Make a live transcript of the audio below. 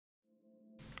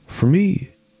For me,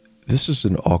 this is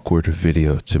an awkward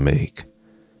video to make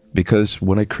because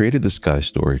when I created the Sky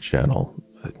Story channel,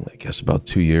 I guess about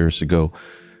 2 years ago,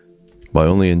 my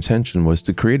only intention was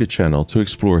to create a channel to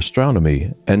explore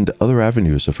astronomy and other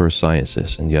avenues of Earth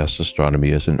sciences. And yes, astronomy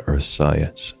is an Earth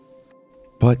science.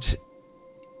 But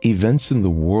events in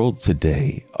the world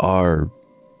today are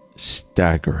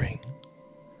staggering.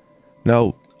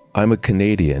 Now, I'm a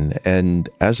Canadian, and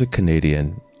as a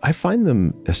Canadian, I find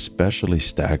them especially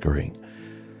staggering.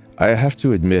 I have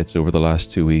to admit, over the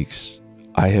last 2 weeks,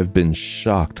 I have been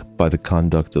shocked by the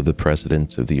conduct of the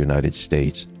President of the United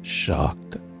States.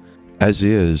 Shocked. As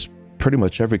is pretty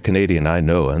much every Canadian I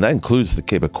know, and that includes the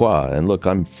Quebecois. And look,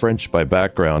 I'm French by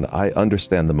background. I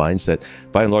understand the mindset.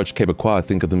 By and large, Quebecois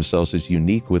think of themselves as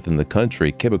unique within the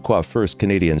country. Quebecois first,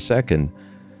 Canadian second.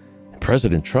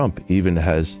 President Trump even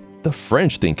has the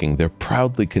French thinking they're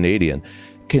proudly Canadian.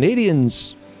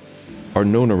 Canadians are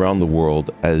known around the world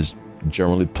as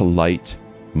generally polite,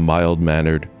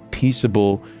 mild-mannered,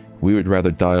 peaceable. We would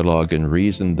rather dialogue and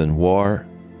reason than war.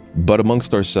 But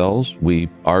amongst ourselves, we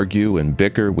argue and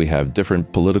bicker. We have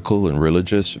different political and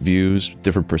religious views,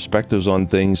 different perspectives on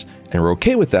things, and we're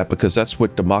okay with that because that's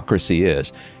what democracy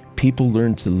is. People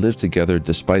learn to live together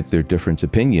despite their different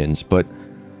opinions. But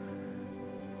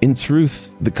in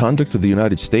truth, the conduct of the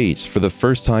United States, for the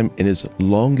first time in as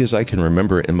long as I can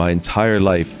remember in my entire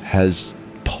life, has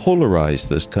polarized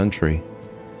this country.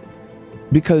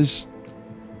 Because,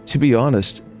 to be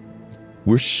honest,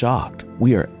 we're shocked.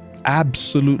 We are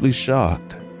absolutely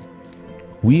shocked.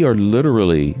 We are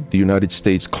literally the United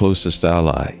States' closest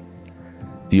ally.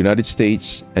 The United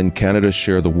States and Canada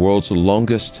share the world's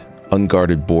longest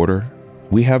unguarded border.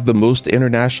 We have the most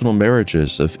international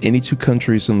marriages of any two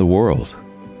countries in the world.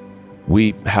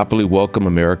 We happily welcome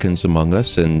Americans among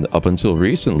us, and up until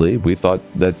recently, we thought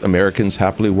that Americans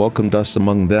happily welcomed us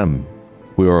among them.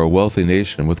 We are a wealthy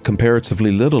nation with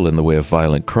comparatively little in the way of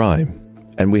violent crime,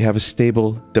 and we have a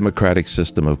stable democratic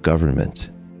system of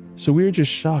government. So we are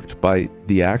just shocked by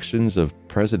the actions of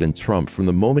President Trump from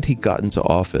the moment he got into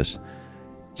office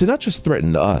to not just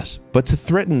threaten us, but to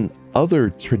threaten other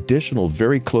traditional,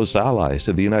 very close allies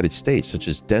of the United States, such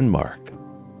as Denmark.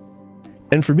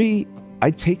 And for me, I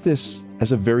take this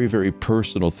as a very, very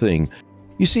personal thing.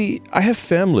 You see, I have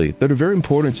family that are very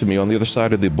important to me on the other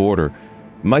side of the border.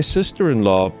 My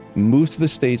sister-in-law moved to the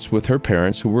States with her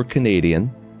parents, who were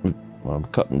Canadian,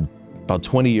 about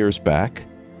 20 years back.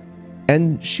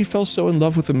 And she fell so in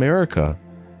love with America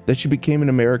that she became an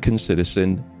American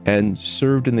citizen and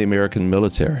served in the American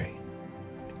military.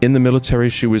 In the military,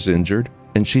 she was injured,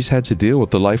 and she's had to deal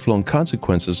with the lifelong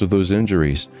consequences of those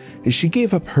injuries. She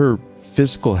gave up her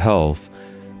physical health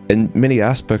and many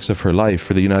aspects of her life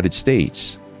for the United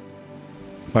States.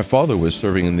 My father was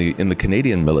serving in the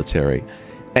Canadian military,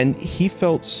 and he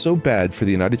felt so bad for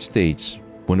the United States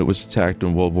when it was attacked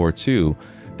in World War II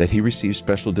that he received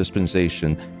special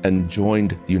dispensation and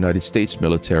joined the United States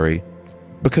military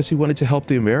because he wanted to help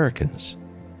the Americans.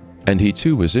 And he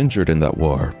too was injured in that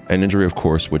war, an injury, of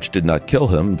course, which did not kill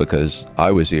him because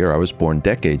I was here. I was born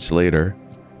decades later.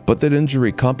 But that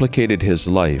injury complicated his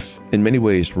life, in many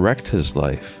ways wrecked his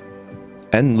life,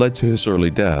 and led to his early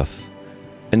death.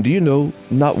 And do you know,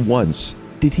 not once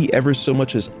did he ever so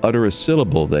much as utter a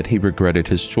syllable that he regretted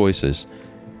his choices.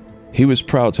 He was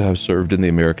proud to have served in the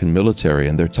American military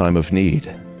in their time of need.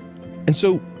 And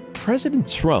so President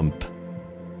Trump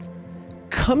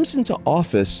comes into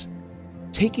office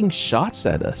taking shots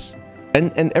at us.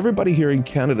 And everybody here in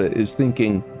Canada is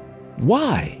thinking,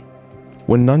 why?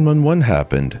 When 911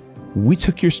 happened, we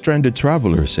took your stranded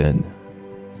travelers in.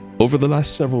 Over the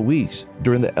last several weeks,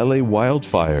 during the LA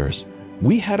wildfires,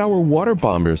 we had our water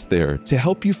bombers there to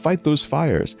help you fight those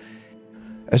fires.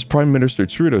 As Prime Minister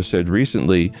Trudeau said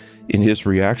recently in his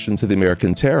reaction to the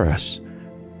American terrorists,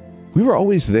 we were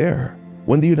always there.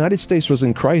 When the United States was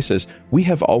in crisis, we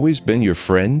have always been your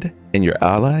friend and your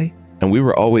ally, and we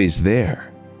were always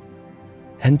there.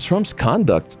 And Trump's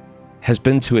conduct has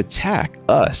been to attack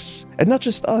us, and not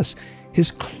just us, his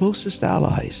closest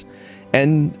allies.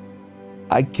 And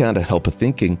I can't help but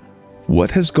thinking,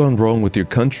 what has gone wrong with your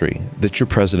country that your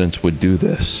president would do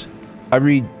this? I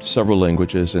read several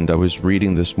languages, and I was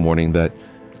reading this morning that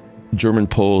German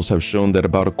polls have shown that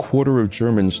about a quarter of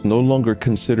Germans no longer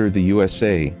consider the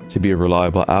USA to be a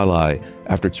reliable ally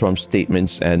after Trump's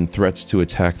statements and threats to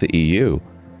attack the EU.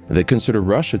 They consider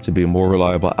Russia to be a more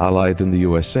reliable ally than the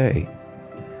USA.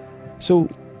 So,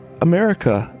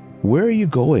 America, where are you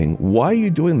going? Why are you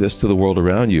doing this to the world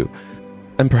around you?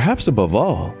 And perhaps above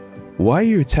all, why are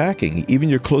you attacking even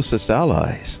your closest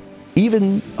allies?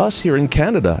 Even us here in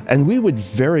Canada, and we would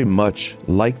very much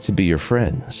like to be your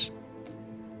friends.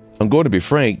 I'm going to be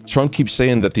frank, Trump keeps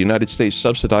saying that the United States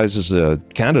subsidizes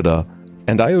Canada,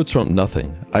 and I owe Trump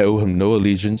nothing. I owe him no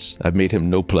allegiance. I've made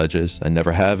him no pledges. I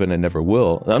never have and I never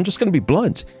will. I'm just going to be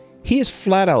blunt. He is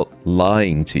flat out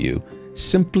lying to you.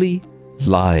 Simply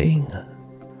lying.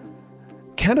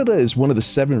 Canada is one of the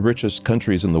 7 richest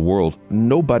countries in the world.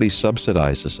 Nobody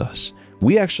subsidizes us.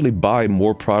 We actually buy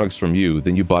more products from you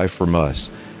than you buy from us.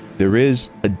 There is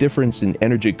a difference in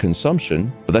energy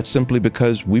consumption, but that's simply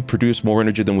because we produce more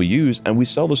energy than we use and we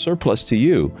sell the surplus to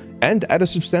you and at a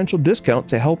substantial discount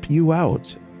to help you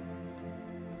out.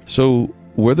 So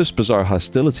where this bizarre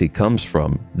hostility comes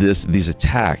from, these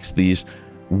attacks, these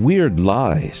weird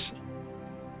lies,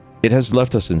 it has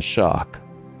left us in shock.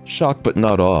 Shock but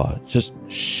not awe, just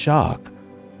shock.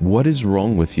 What is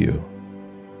wrong with you?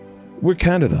 We're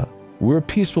Canada. We're a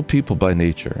peaceful people by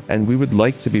nature, and we would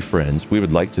like to be friends, we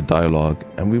would like to dialogue,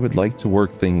 and we would like to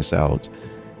work things out.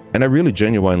 And I really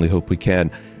genuinely hope we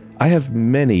can. I have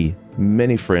many,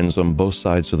 many friends on both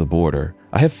sides of the border.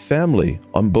 I have family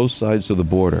on both sides of the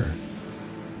border.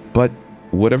 But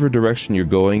whatever direction you're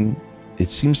going,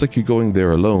 it seems like you're going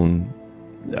there alone.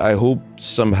 I hope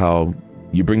somehow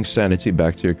you bring sanity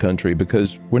back to your country,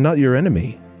 because we're not your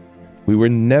enemy. We were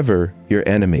never your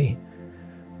enemy.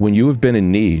 When you have been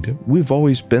in need, we've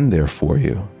always been there for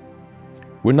you.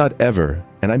 We're not ever,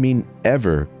 and I mean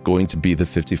ever, going to be the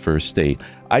 51st state.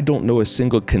 I don't know a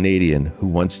single Canadian who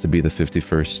wants to be the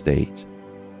 51st state.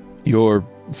 Your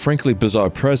frankly bizarre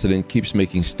president keeps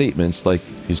making statements like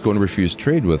he's going to refuse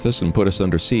trade with us and put us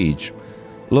under siege.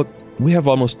 Look, we have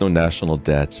almost no national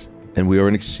debt, and we are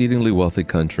an exceedingly wealthy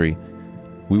country.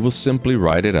 We will simply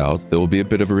ride it out. There will be a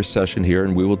bit of a recession here,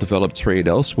 and we will develop trade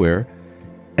elsewhere.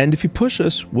 And if you push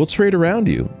us, we'll trade around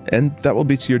you, and that will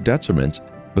be to your detriment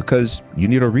because you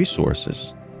need our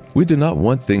resources. We do not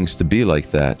want things to be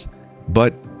like that,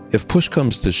 but if push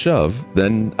comes to shove,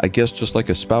 then I guess just like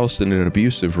a spouse in an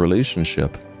abusive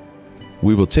relationship,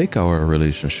 we will take our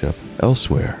relationship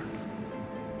elsewhere.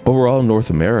 But we're all North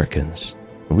Americans,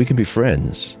 and we can be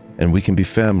friends, and we can be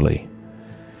family.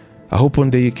 I hope one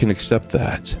day you can accept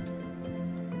that.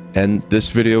 And this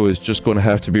video is just going to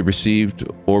have to be received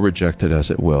or rejected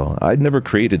as it will. I'd never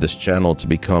created this channel to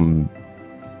become,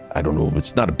 I don't know,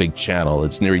 it's not a big channel.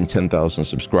 It's nearing 10,000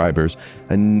 subscribers.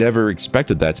 I never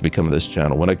expected that to become this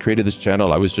channel. When I created this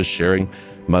channel, I was just sharing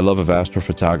my love of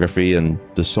astrophotography and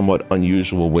the somewhat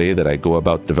unusual way that I go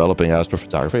about developing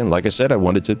astrophotography. And like I said, I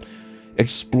wanted to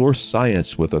explore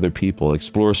science with other people,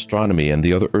 explore astronomy and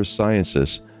the other earth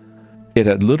sciences. It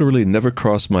had literally never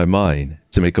crossed my mind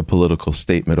to make a political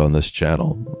statement on this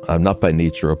channel. I'm not by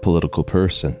nature a political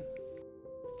person.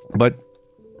 But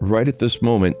right at this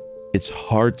moment, it's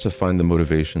hard to find the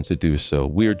motivation to do so.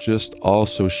 We are just all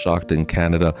so shocked in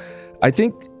Canada. I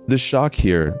think the shock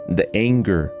here, the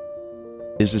anger,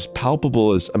 is as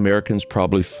palpable as Americans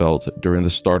probably felt during the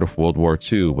start of World War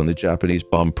II when the Japanese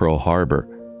bombed Pearl Harbor.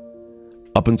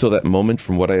 Up until that moment,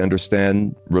 from what I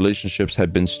understand, relationships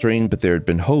had been strained, but there had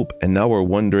been hope. And now we're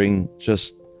wondering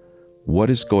just what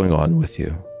is going on with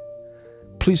you?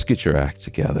 Please get your act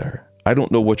together. I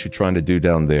don't know what you're trying to do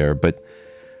down there, but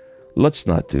let's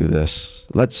not do this.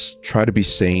 Let's try to be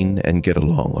sane and get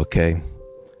along, okay?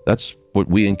 That's what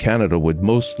we in Canada would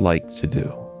most like to do.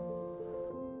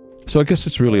 So I guess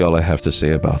that's really all I have to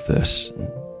say about this.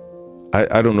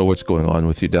 I don't know what's going on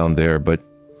with you down there, but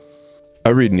I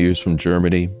read news from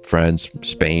Germany, France,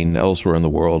 Spain, elsewhere in the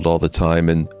world all the time,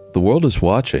 and the world is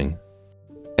watching.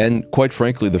 And quite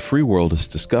frankly, the free world is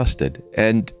disgusted.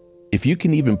 And if you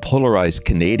can even polarize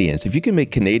Canadians, if you can make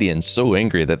Canadians so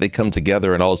angry that they come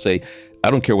together and all say,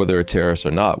 I don't care whether they're terrorists or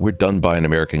not, we're done buying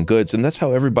American goods, and that's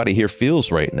how everybody here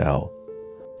feels right now.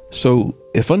 So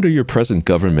if under your present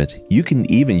government, you can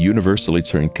even universally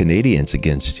turn Canadians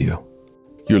against you,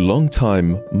 your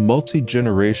longtime,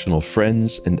 multi-generational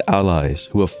friends and allies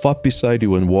who have fought beside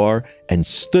you in war and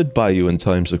stood by you in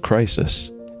times of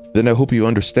crisis, then I hope you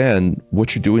understand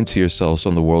what you're doing to yourselves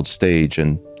on the world stage,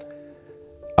 and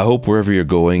I hope wherever you're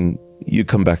going, you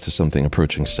come back to something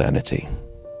approaching sanity.